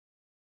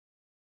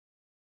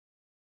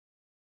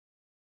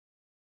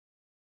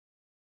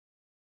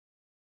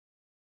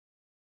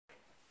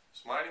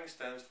Smiling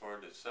stands for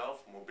the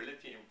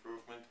self-mobility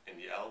improvement in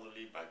the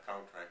elderly by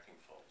counteracting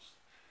falls.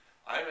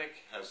 IMEC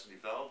has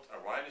developed a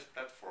wireless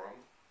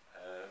platform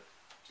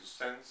to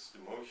sense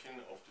the motion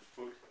of the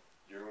foot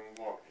during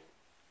walking.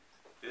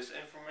 This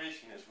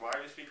information is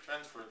wirelessly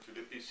transferred to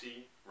the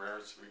PC where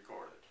it's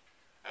recorded,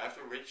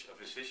 after which a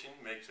physician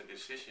makes a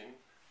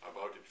decision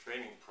about the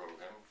training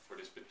program for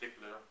this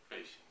particular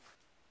patient.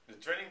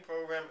 The training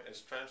program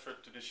is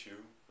transferred to the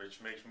shoe, which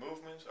makes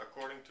movements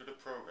according to the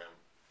program.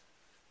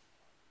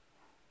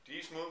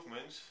 These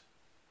movements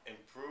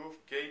improve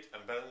gait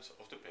and balance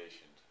of the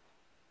patient.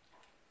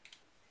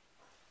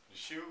 The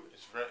shoe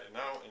is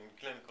now in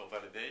clinical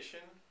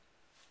validation,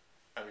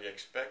 and we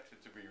expect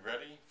it to be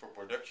ready for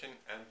production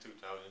in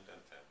 2010.